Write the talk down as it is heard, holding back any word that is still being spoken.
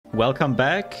Welcome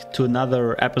back to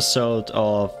another episode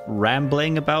of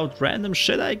rambling about random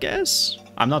shit, I guess.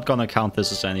 I'm not gonna count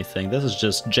this as anything. This is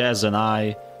just Jez and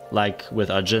I, like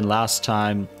with Arjun last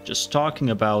time, just talking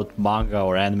about manga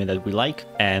or anime that we like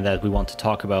and that we want to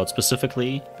talk about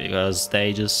specifically because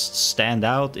they just stand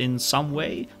out in some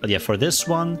way. But yeah, for this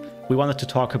one, we wanted to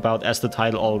talk about, as the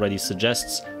title already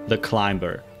suggests, The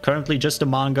Climber. Currently just a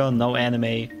manga, no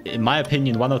anime. In my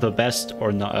opinion, one of the best,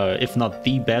 or if not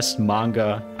the best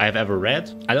manga I've ever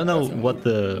read. I don't know what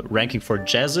the ranking for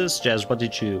Jez is. Jez, where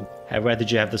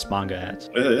did you have this manga at?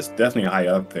 It's definitely high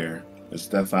up there. It's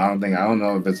definitely, I don't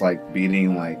know if it's like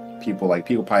beating people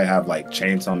probably have like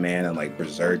Chainsaw Man and like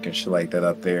Berserk and shit like that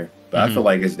up there. But I feel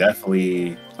like it's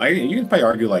definitely, you can probably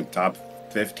argue like top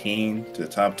 15 to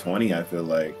top 20. I feel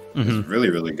like it's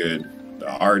really, really good. The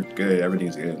art, good.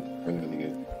 Everything's good. Really, really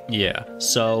good. Yeah.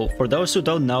 So for those who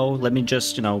don't know, let me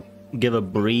just, give a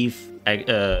brief,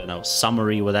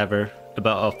 summary, whatever,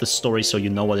 of the story so you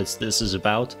know what this is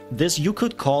about. You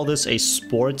could call this a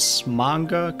sports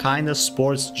manga, kind of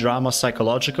sports drama,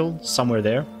 psychological, somewhere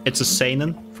there. It's a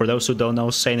seinen. For those who don't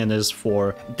know, seinen is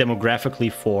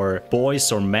demographically for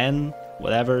boys or men,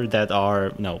 whatever, that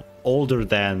are, older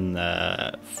than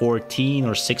 14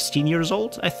 or 16 years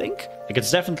old, I think. Like, it's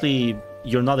definitely,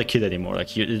 you're not a kid anymore. Like,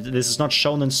 this is not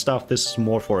shonen stuff. This is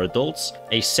more for adults,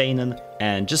 a seinen.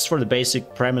 And just for the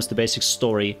basic premise, the basic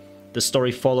story, the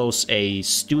story follows a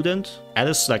student a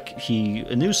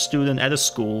new student at a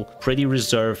school, pretty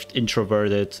reserved,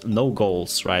 introverted, no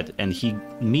goals, right? And he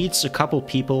meets a couple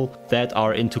people that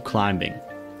are into climbing,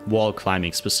 wall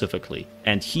climbing specifically.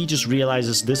 And he just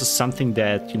realizes this is something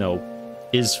that,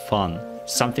 is fun,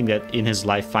 something that in his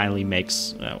life finally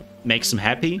makes him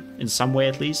happy in some way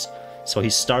at least. So he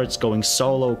starts going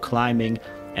solo climbing,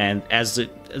 and as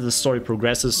the story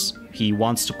progresses, he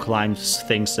wants to climb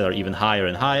things that are even higher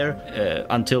and higher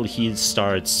until he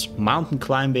starts mountain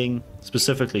climbing,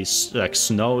 specifically like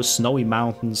snowy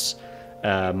mountains,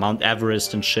 Mount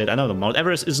Everest and shit. I know Mount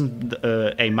Everest isn't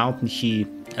a mountain he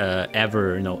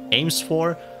ever aims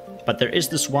for, but there is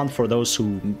this one, for those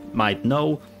who might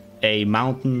know, a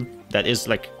mountain that is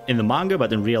like in the manga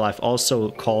but in real life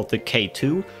also called the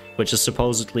K2, which is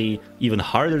supposedly even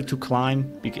harder to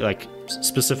climb. Like,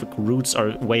 specific routes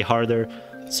are way harder.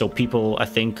 So people, I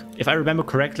think, if I remember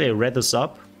correctly, I read this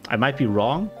up, I might be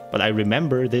wrong, but I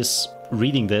remember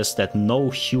reading this, that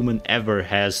no human ever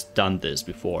has done this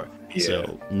before. Yeah.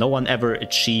 So no one ever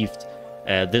achieved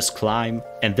this climb,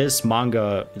 and this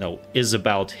manga, is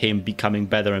about him becoming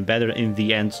better and better, in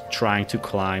the end trying to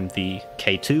climb the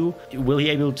K2. Will he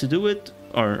be able to do it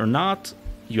or not?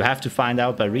 You have to find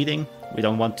out by reading. We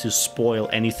don't want to spoil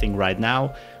anything right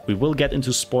now. We will get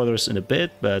into spoilers in a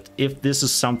bit, but if this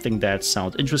is something that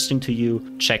sounds interesting to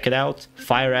you, check it out.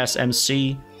 Fire Ass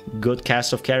MC, good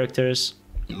cast of characters.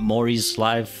 Mori's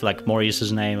life, like Mori is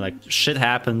his name, like shit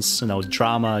happens,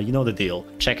 drama, you know the deal.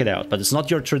 Check it out. But it's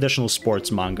not your traditional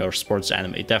sports manga or sports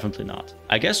anime, definitely not.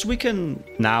 I guess we can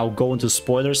now go into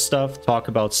spoiler stuff, talk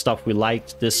about stuff we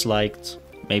liked, disliked,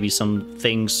 maybe some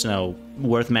things,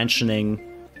 worth mentioning.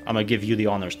 I'm gonna give you the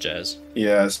honors, Jez.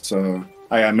 Yeah, so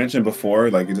I mentioned before,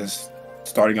 like, just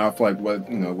starting off, like,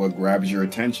 what grabs your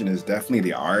attention is definitely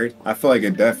the art. I feel like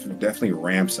it definitely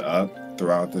ramps up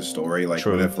throughout the story. Like,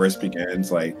 True. When it first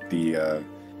begins, like,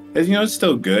 it's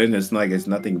still good, and it's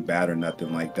nothing bad or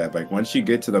nothing like that. But like, once you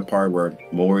get to the part where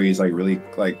Mori is like really,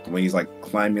 like, when he's like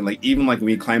climbing, like, even like when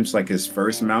he climbs like his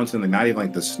first mountain, like not even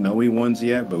like the snowy ones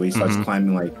yet, but when he starts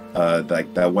climbing like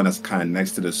that one that's kind of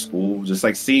next to the school, just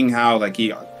like seeing how like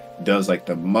he does like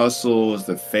the muscles,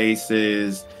 the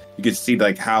faces, you can see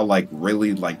like how like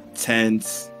really like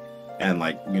tense and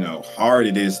like hard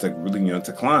it is to really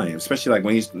to climb, especially like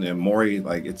when he's Mori,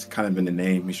 like it's kind of in the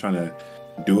name, he's trying to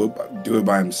do it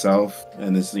by himself,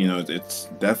 and it's it's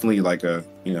definitely like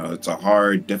it's a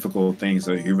hard, difficult thing.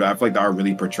 So I feel like the art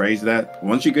really portrays that.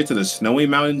 Once you get to the snowy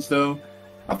mountains though,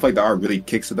 I feel like the art really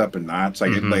kicks it up a notch.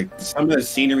 Like like some of the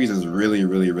sceneries is really,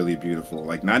 really, really beautiful.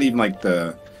 Like not even like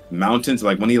the mountains,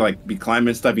 like when he like be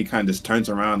climbing stuff, he kind of just turns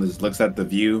around and just looks at the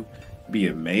view. Be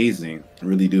amazing,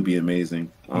 really do be amazing.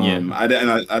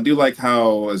 I do like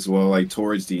how as well, like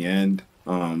towards the end,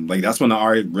 like that's when the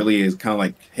art really is kind of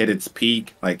like hit its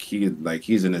peak. Like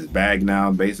he's in his bag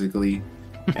now basically,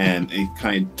 and it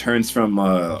kind of turns from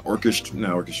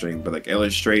orchestrating, but like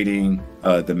illustrating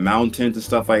the mountains and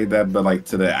stuff like that, but like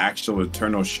to the actual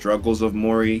internal struggles of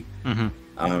Mori.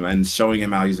 and showing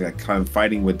him how he's like kind of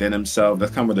fighting within himself.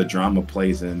 That's kind of where the drama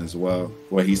plays in as well,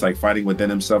 where he's like fighting within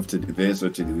himself to do this or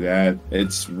to do that.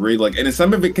 It's really like, and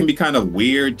some of it can be kind of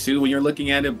weird too when you're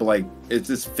looking at it, but like it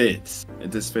just fits.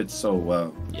 It just fits so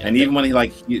well. Yeah, and even when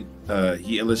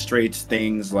he illustrates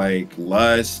things like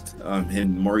lust,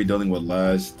 Mori dealing with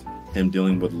lust, him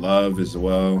dealing with love as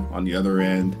well on the other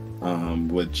end.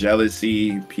 With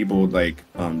jealousy, people like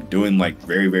doing like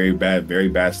very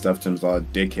bad stuff to him. There's a lot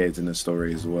of dickheads in the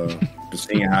story as well. But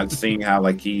seeing how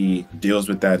like he deals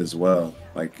with that as well,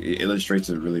 like it illustrates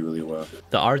it really well.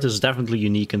 The art is definitely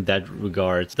unique in that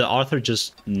regard. The author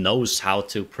just knows how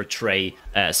to portray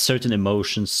certain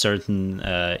emotions, certain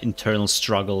internal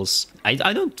struggles.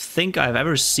 I don't think I've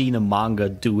ever seen a manga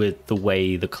do it the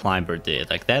way The Climber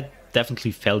did. Like that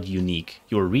definitely felt unique.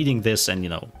 You were reading this and, you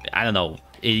know, I don't know,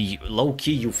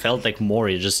 low-key you felt like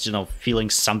Mori, just, you know, feeling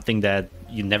something that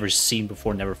you never seen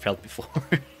before, never felt before.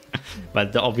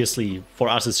 But obviously for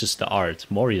us it's just the art.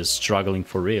 Mori is struggling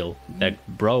for real. That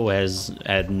bro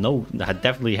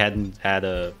definitely hadn't had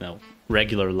a, you know,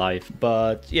 regular life.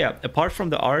 But yeah, apart from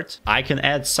the art, I can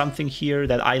add something here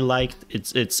that I liked.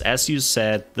 It's as you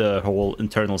said, the whole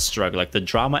internal struggle, like the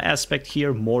drama aspect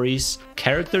here, Mori's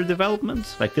character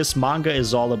development. Like this manga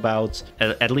is all about,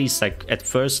 at least like at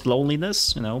first,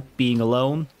 loneliness, you know, being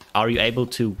alone. Are you able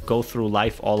to go through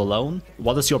life all alone?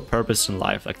 What is your purpose in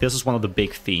life? Like this is one of the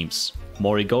big themes.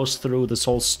 Mori goes through this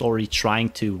whole story trying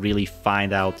to really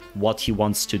find out what he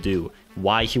wants to do,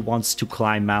 why he wants to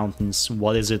climb mountains,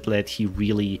 what is it that he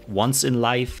really wants in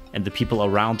life, and the people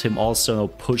around him also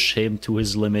push him to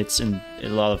his limits in a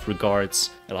lot of regards.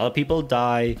 A lot of people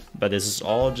die, but this is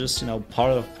all just, you know,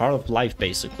 part of life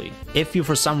basically. If you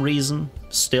for some reason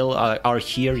still are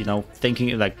here, you know,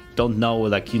 thinking like don't know,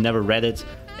 like you never read it,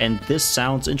 and this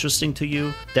sounds interesting to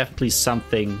you, definitely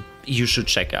something you should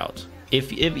check out.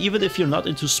 Even if you're not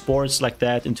into sports like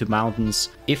that, into mountains,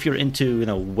 if you're into, you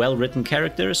know, well-written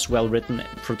characters, well-written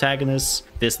protagonists,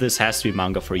 this has to be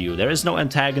manga for you. There is no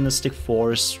antagonistic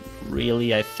force,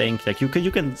 really. I think like you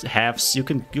can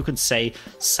say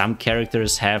some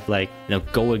characters have like, you know,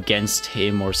 go against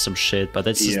him or some shit, but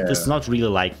it's not really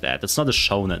like that. It's not a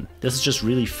shonen. This is just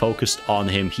really focused on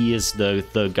him. He is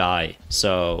the guy.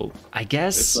 So I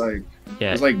guess it's like.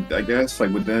 Yeah. It's like, I guess,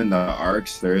 like within the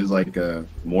arcs, there is like a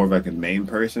more of like a main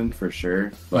person for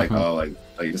sure. Like, oh, like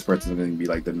this person's going to be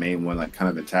like the main one, like kind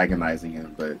of antagonizing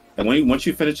him. But and once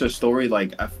you finish a story,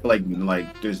 like I feel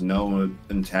like there's no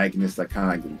antagonist that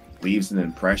kind of like leaves an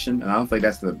impression, and I don't think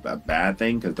that's a bad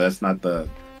thing because that's not the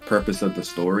purpose of the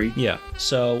story. Yeah.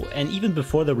 So, and even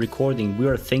before the recording, we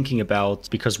were thinking about,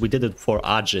 because we did it for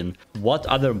Ajin, what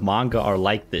other manga are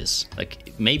like this?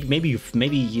 Like maybe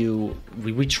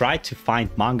we tried to find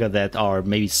manga that are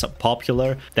maybe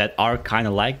popular, that are kind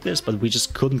of like this, but we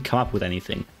just couldn't come up with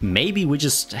anything. Maybe we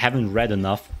just haven't read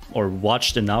enough or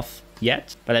watched enough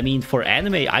yet. But I mean, for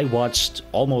anime, I watched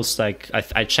almost like,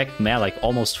 I checked like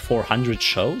almost 400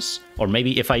 shows, or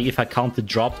maybe if I count the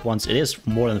dropped ones, it is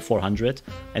more than 400.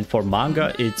 And for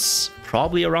manga, it's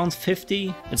probably around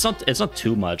 50. It's not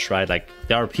too much, right? Like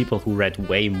there are people who read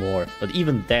way more, but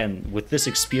even then, with this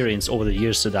experience over the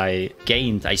years that I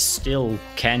gained, I still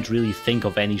can't really think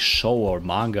of any show or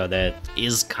manga that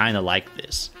is kind of like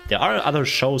this. There are other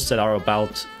shows that are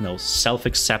about, you know,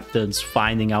 self-acceptance,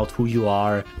 finding out who you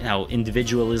are, you know,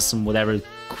 individualism, whatever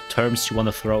terms you want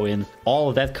to throw in. All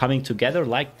of that coming together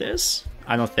like this?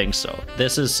 I don't think so.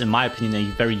 This is, in my opinion,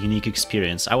 a very unique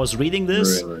experience. I was reading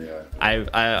this. Really, yeah.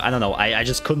 I don't know. I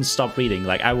just couldn't stop reading.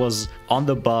 Like I was on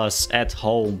the bus, at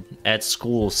home, at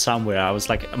school, somewhere. I was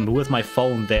like with my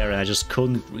phone there, and I just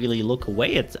couldn't really look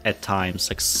away at times.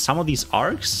 Like some of these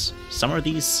arcs, some of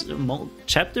these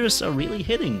chapters are really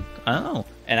hitting. I don't know.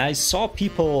 And I saw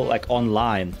people like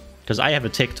online, because I have a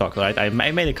TikTok, right? I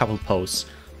made a couple posts.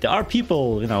 There are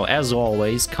people, you know, as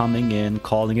always, coming in,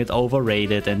 calling it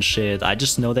overrated and shit. I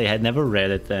just know they had never read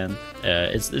it then.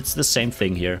 It's the same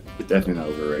thing here. It's definitely not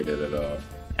overrated at all.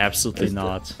 Absolutely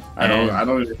not. I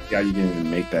don't see how you can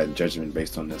even make that judgment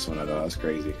based on this one at all. That's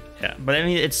crazy. Yeah, but I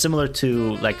mean, it's similar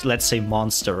to, like, let's say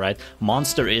Monster, right?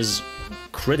 Monster is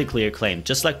critically acclaimed,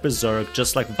 just like Berserk,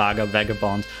 just like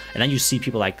Vagabond. And then you see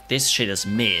people like, this shit is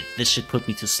mid. This shit put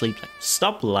me to sleep. Like,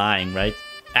 stop lying, right?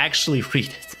 Actually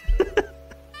read it.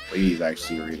 Please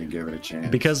actually read and give it a chance.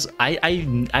 Because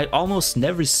I almost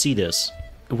never see this.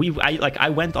 I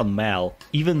went on Mal,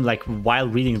 even like while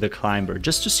reading The Climber,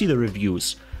 just to see the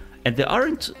reviews. And there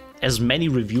aren't as many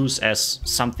reviews as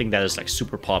something that is like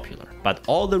super popular. But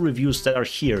all the reviews that are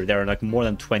here, there are like more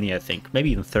than 20, I think,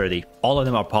 maybe even 30. All of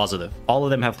them are positive. All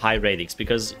of them have high ratings,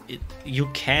 because you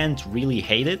can't really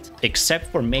hate it,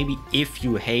 except for maybe if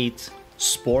you hate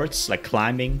sports like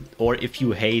climbing, or if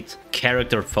you hate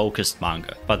character-focused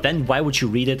manga. But then why would you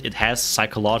read it? It has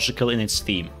psychological in its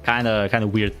theme. Kind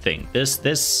of weird thing.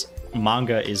 This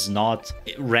manga is not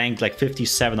ranked like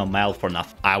 57 on Mal for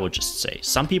nothing, I would just say.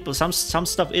 Some people, some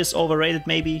stuff is overrated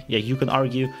maybe. Yeah, you can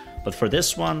argue. But for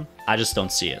this one, I just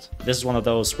don't see it. This is one of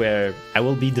those where I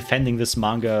will be defending this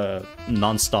manga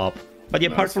non-stop. But yeah,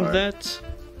 apart from that,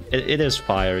 it is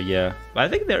fire, yeah. But I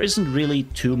think there isn't really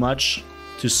too much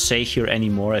to say here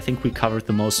anymore. I think we covered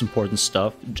the most important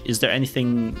stuff. Is there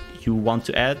anything you want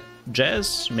to add,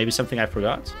 Jazz? Maybe something I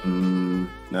forgot? No,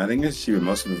 I think it's you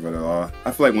most of it all.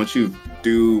 I feel like once you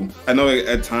do, I know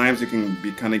at times it can be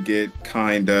get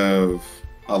kind of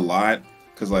a lot,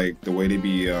 because like the way they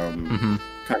be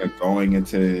kind of going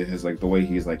into his like the way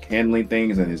he's like handling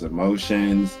things and his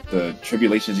emotions, the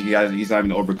tribulations he's having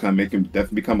to overcome, make him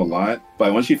definitely become a lot.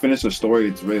 But once you finish the story,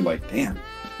 it's really like, damn,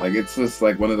 like it's just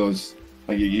like one of those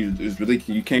like it's really,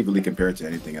 you can't really compare it to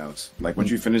anything else. Like once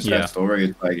you finish that story,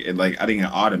 it's like I think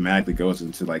it automatically goes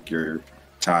into like your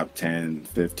top 10,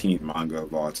 15 manga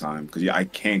of all time, because I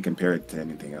can't compare it to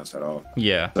anything else at all.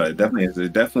 Yeah. So it's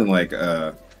definitely like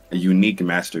a unique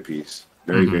masterpiece.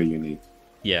 Very, very unique.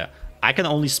 Yeah. I can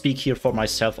only speak here for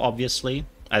myself, obviously.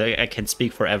 I can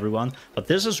speak for everyone. But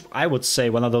this is, I would say,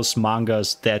 one of those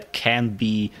mangas that can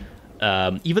be,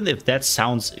 even if that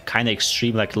sounds kind of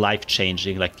extreme, like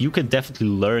life-changing, like you can definitely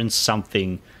learn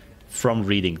something from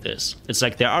reading this. It's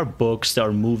like there are books, there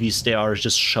are movies, there are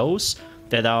just shows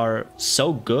that are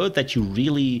so good that you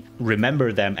really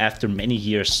remember them after many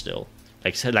years still.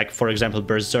 Like for example,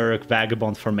 Berserk,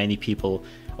 Vagabond for many people.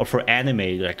 Or for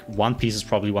anime, like One Piece is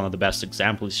probably one of the best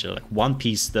examples here. Like One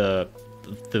Piece, the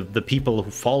people who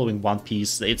following One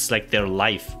Piece, it's like their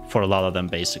life for a lot of them,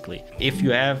 basically. If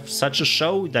you have such a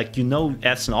show, like, you know,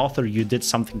 as an author, you did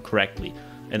something correctly.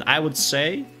 And I would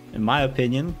say, in my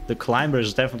opinion, The Climber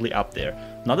is definitely up there.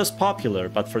 Not as popular,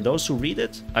 but for those who read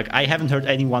it, like, I haven't heard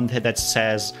anyone that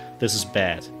says this is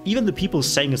bad. Even the people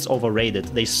saying it's overrated,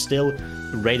 they still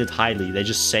rate it highly. They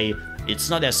just say it's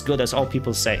not as good as all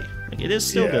people say. Like, it is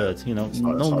still good, you know,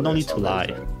 no need to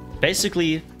lie.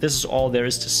 Basically, this is all there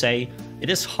is to say. It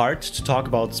is hard to talk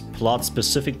about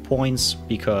plot-specific points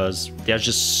because there's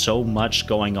just so much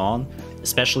going on,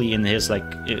 especially in his, like,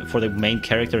 for the main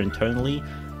character internally.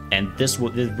 And this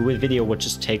video would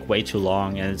just take way too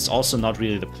long, and it's also not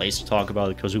really the place to talk about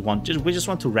it because we just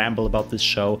want to ramble about this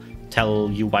show,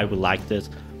 tell you why we liked it.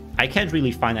 I can't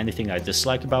really find anything I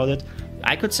dislike about it.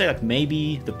 I could say that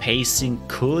maybe the pacing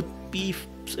could be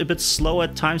a bit slow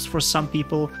at times for some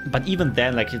people, but even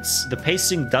then, like, the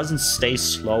pacing doesn't stay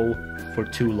slow for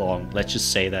too long. Let's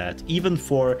just say that. Even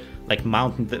for like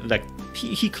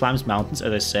he climbs mountains,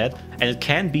 as I said, and it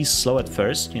can be slow at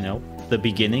first, you know, the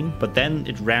beginning, but then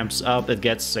it ramps up. It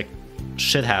gets like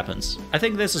shit happens. I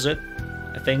think this is it.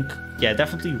 I think, yeah,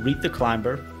 definitely read The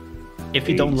Climber. If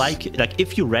you don't like it, like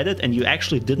if you read it and you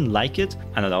actually didn't like it,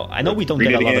 I don't know. I know we don't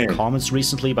get a lot of comments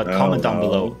recently, but comment down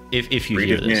below if you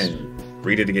hear this.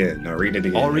 Read it again. No, read it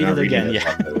again. Or read it again,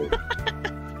 yeah.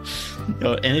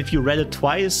 And if you read it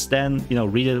twice, then, you know,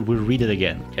 we'll read it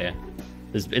again, okay?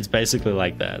 It's basically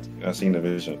like that. I've seen the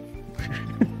vision.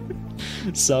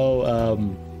 So,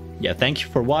 yeah, thank you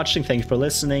for watching. Thank you for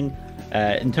listening.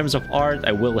 In terms of art,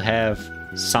 I will have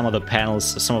some of the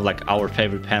panels, some of like our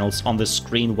favorite panels on the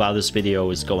screen while this video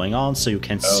is going on, so you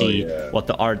can see what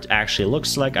the art actually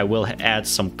looks like. I will add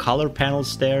some color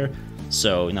panels there,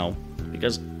 so, you know,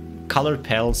 because colored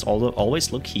panels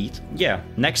always look heat. Yeah,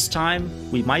 next time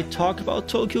we might talk about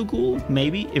Tokyo Ghoul,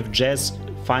 maybe, if Jazz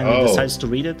finally decides to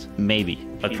read it, maybe.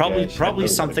 But probably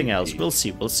something else. We'll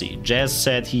see. Jazz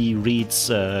said he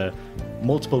reads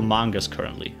multiple mangas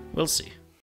currently. We'll see.